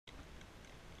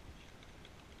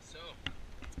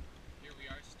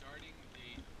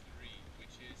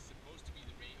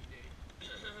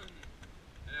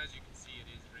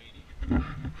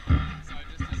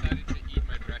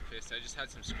had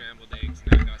some scrambled eggs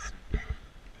and I got some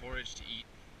porridge to eat.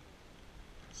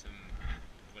 Some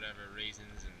whatever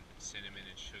raisins and cinnamon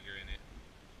and sugar in it.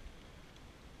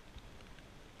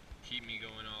 Keep me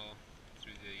going all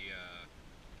through the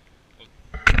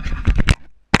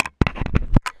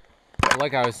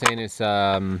like I was saying, it's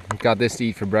got this to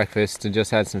eat for breakfast. I just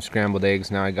had some scrambled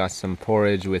eggs. Now I got some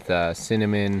porridge with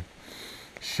cinnamon,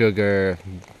 sugar,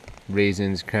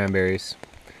 raisins, cranberries.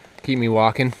 Keep me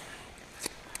walking.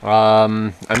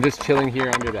 I'm just chilling here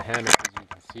under the hammock, as you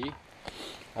can see.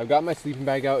 I've got my sleeping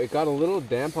bag out. It got a little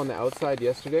damp on the outside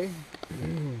yesterday,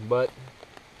 but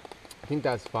I think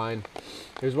that's fine.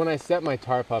 Here's when I set my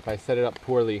tarp up. I set it up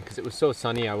poorly because it was so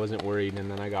sunny I wasn't worried,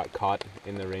 and then I got caught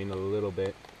in the rain a little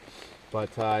bit.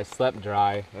 But I slept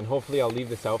dry, and hopefully I'll leave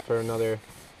this out for another,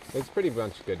 it's pretty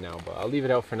much good now, but I'll leave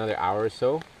it out for another hour or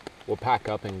so. We'll pack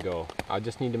up and go. I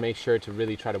just need to make sure to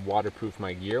really try to waterproof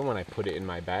my gear when I put it in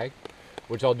my bag,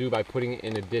 which I'll do by putting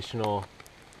in additional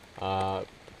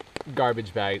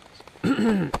garbage bags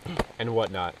and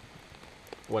whatnot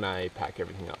when I pack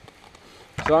everything up.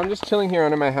 So I'm just chilling here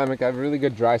under my hammock. I have a really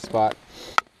good dry spot.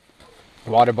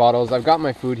 Water bottles. I've got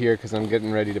my food here because I'm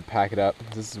getting ready to pack it up.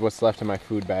 This is what's left in my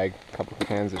food bag. A couple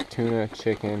cans of tuna,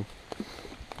 chicken, a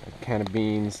can of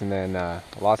beans, and then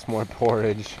lots more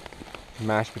porridge,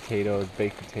 mashed potatoes,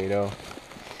 baked potato,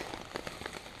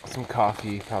 some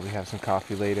coffee. Probably have some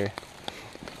coffee later.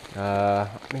 I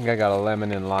think I got a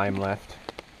lemon and lime left.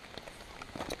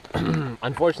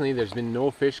 Unfortunately, there's been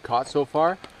no fish caught so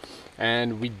far,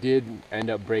 and we did end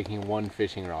up breaking one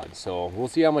fishing rod, so we'll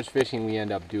see how much fishing we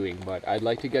end up doing. But I'd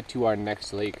like to get to our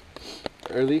next lake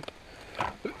early.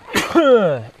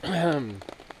 Pardon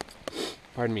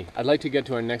me. I'd like to get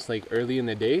to our next lake early in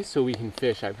the day so we can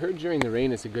fish. I've heard during the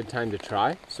rain it's a good time to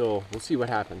try, so we'll see what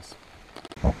happens.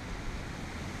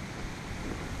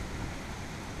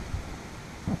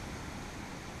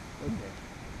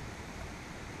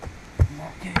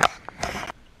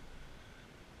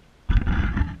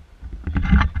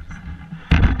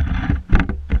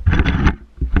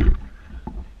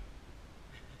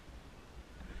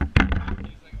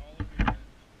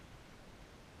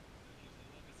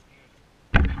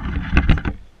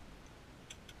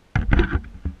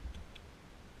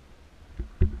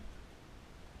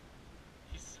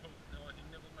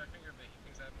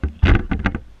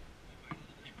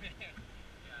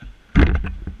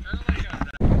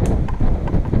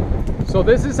 So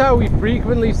this is how we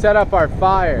frequently set up our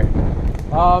fire.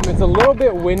 It's a little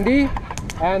bit windy,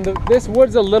 and this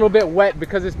wood's a little bit wet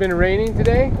because it's been raining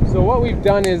today. So what we've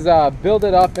done is build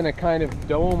it up in a kind of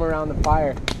dome around the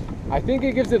fire. I think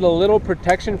it gives it a little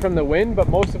protection from the wind, but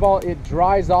most of all it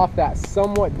dries off that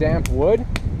somewhat damp wood,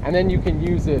 and then you can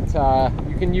use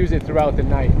it throughout the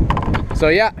night. So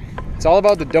yeah, it's all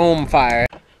about the dome fire.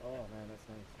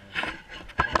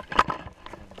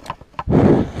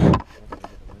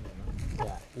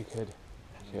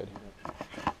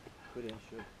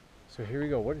 So here we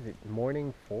go. What is it?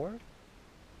 Morning 4?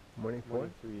 Morning 4?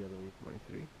 Morning 3, I believe. Morning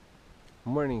 3?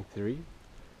 Morning 3.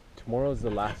 Tomorrow's the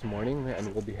last morning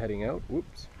and we'll be heading out.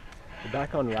 Whoops. We're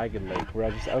back on Ragged Lake. We're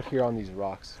just out here on these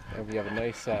rocks, and we have a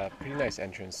nice, pretty nice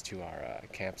entrance to our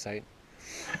campsite.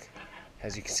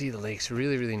 As you can see, the lake's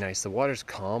really, really nice. The water's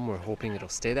calm. We're hoping it'll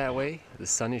stay that way. The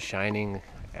sun is shining.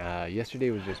 Yesterday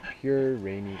was just pure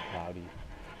rainy, cloudy.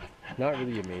 Not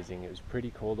really amazing. It was pretty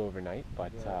cold overnight,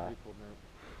 but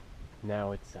Yeah,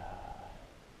 now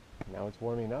it's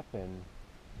warming up and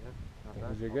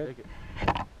things are good.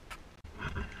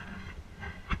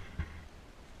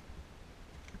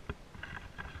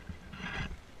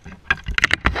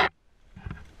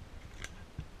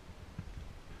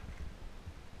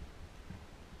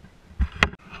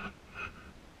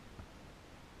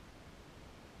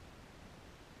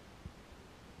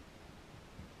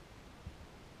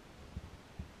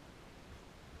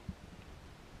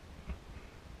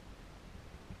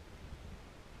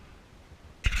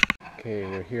 Okay,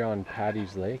 we're here on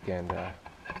Paddy's Lake, and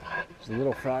there's a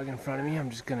little frog in front of me.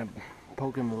 I'm just gonna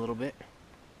poke him a little bit.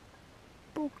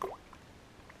 Poke.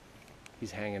 He's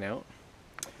hanging out.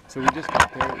 So we just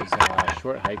got there. It was a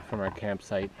short hike from our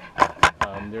campsite.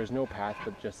 There's no path,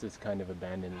 but just this kind of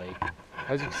abandoned lake.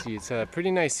 As you can see, it's a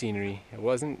pretty nice scenery. It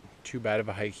wasn't too bad of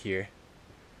a hike here.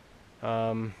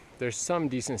 There's some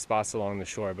decent spots along the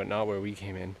shore, but not where we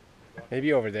came in.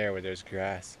 Maybe over there where there's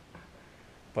grass.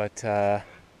 But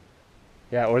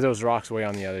yeah, or those rocks way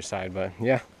on the other side, but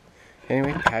yeah.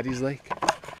 Anyway, Paddy's Lake.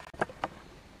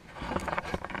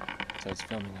 So it's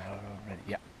filming out already,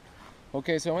 yeah.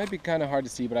 Okay, so it might be kind of hard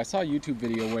to see, but I saw a YouTube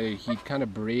video where he kind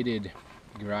of braided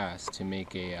grass to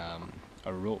make a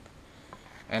rope.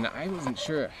 And I wasn't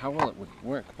sure how well it would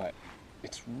work, but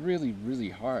it's really, really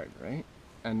hard, right?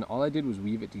 And all I did was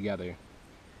weave it together.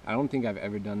 I don't think I've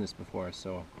ever done this before,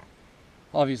 so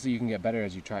obviously you can get better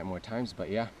as you try it more times, but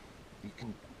yeah, you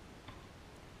can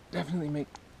definitely make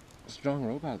a strong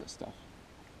rope out of this stuff.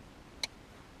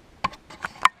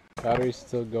 Battery's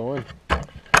still going.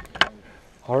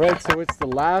 Alright, so it's the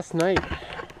last night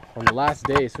on the last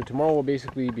day, so tomorrow we'll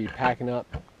basically be packing up,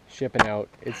 shipping out.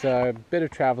 It's a bit of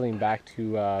traveling back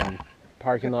to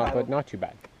parking lot, but not too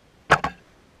bad.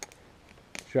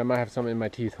 Sure, I might have something in my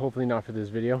teeth, hopefully not for this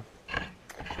video.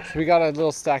 So we got a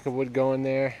little stack of wood going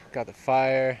there, got the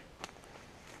fire.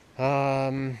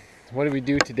 What did we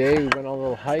do today? We went on a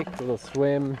little hike, a little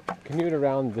swim, canoed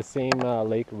around the same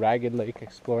lake, Ragged Lake,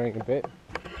 exploring a bit.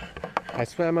 I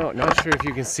swam out, not sure if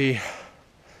you can see,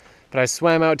 but I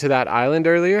swam out to that island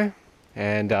earlier,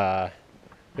 and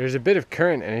there's a bit of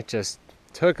current, and it just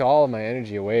took all of my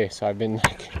energy away. So I've been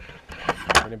like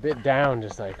a bit down,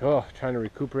 just like, oh, trying to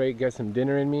recuperate, get some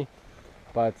dinner in me,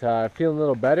 but feeling a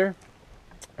little better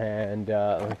and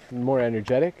more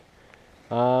energetic.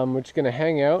 We're just gonna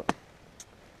hang out.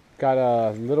 Got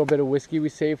a little bit of whiskey we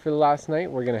saved for the last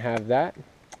night. We're gonna have that,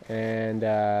 and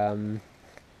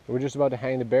we're just about to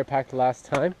hang the bear pack the last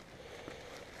time,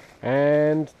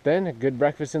 and then a good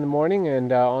breakfast in the morning,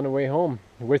 and on the way home.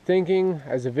 We're thinking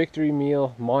as a victory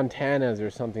meal, Montana's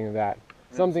or something like that.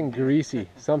 Something greasy.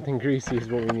 Something greasy is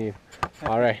what we need.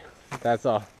 All right, that's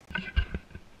all.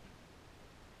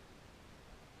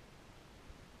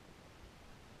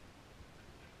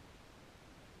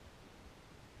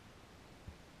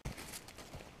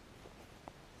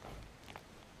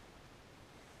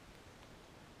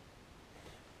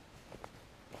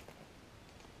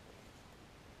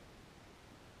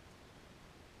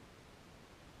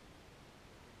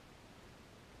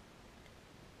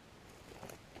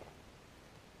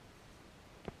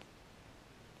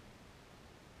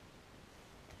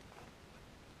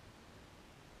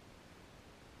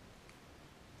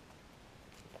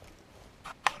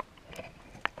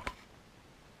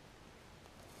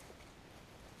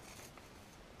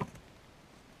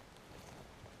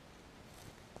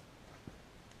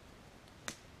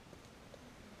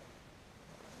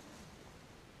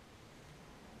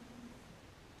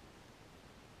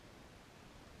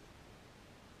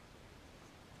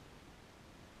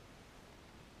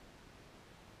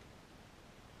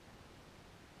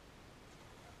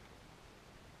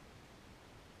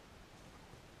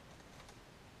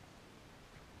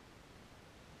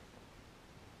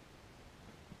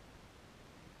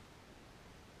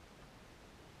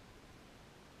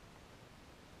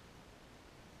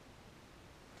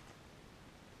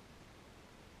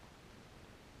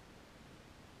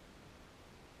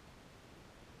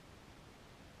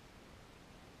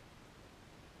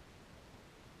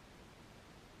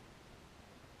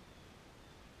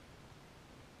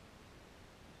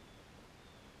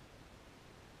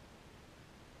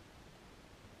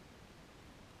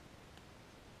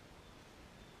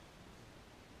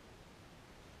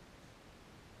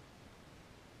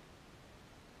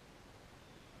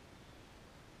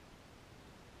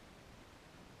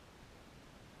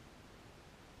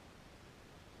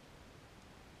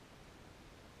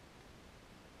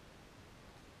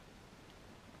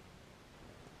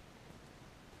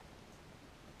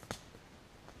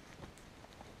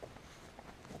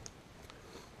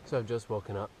 So I've just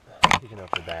woken up, picking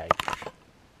up the bag,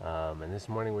 and this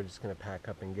morning we're just gonna pack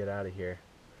up and get out of here.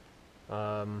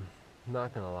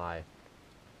 Not gonna lie,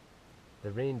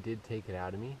 the rain did take it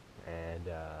out of me, and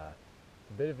a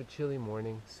bit of a chilly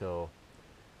morning, so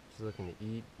just looking to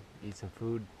eat some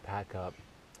food, pack up.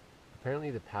 Apparently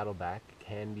the paddle back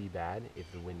can be bad if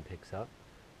the wind picks up,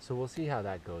 so we'll see how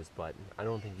that goes, but I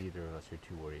don't think either of us are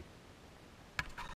too worried.